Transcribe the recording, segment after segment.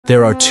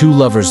There are two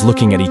lovers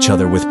looking at each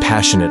other with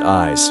passionate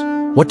eyes.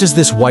 What does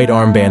this white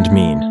armband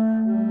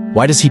mean?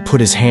 Why does he put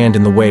his hand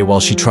in the way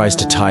while she tries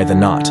to tie the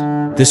knot?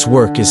 This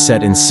work is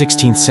set in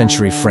 16th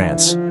century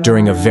France,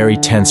 during a very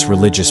tense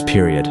religious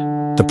period.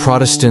 The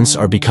Protestants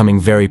are becoming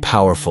very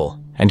powerful,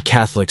 and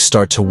Catholics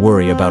start to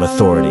worry about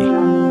authority.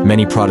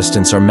 Many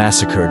Protestants are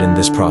massacred in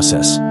this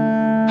process.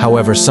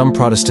 However, some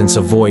Protestants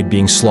avoid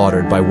being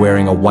slaughtered by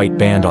wearing a white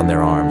band on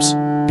their arms,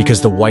 because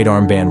the white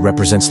armband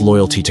represents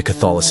loyalty to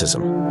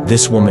Catholicism.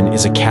 This woman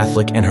is a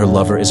Catholic and her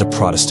lover is a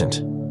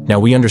Protestant. Now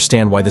we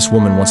understand why this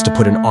woman wants to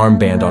put an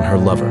armband on her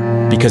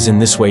lover, because in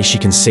this way she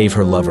can save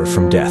her lover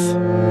from death.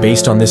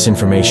 Based on this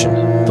information,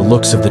 the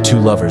looks of the two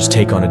lovers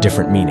take on a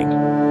different meaning.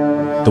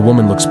 The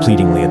woman looks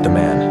pleadingly at the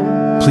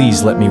man.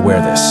 Please let me wear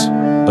this.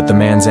 But the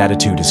man's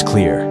attitude is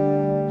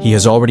clear. He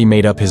has already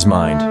made up his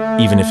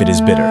mind, even if it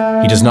is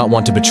bitter. He does not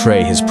want to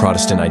betray his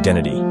Protestant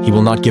identity. He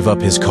will not give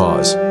up his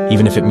cause,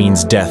 even if it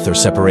means death or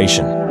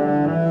separation.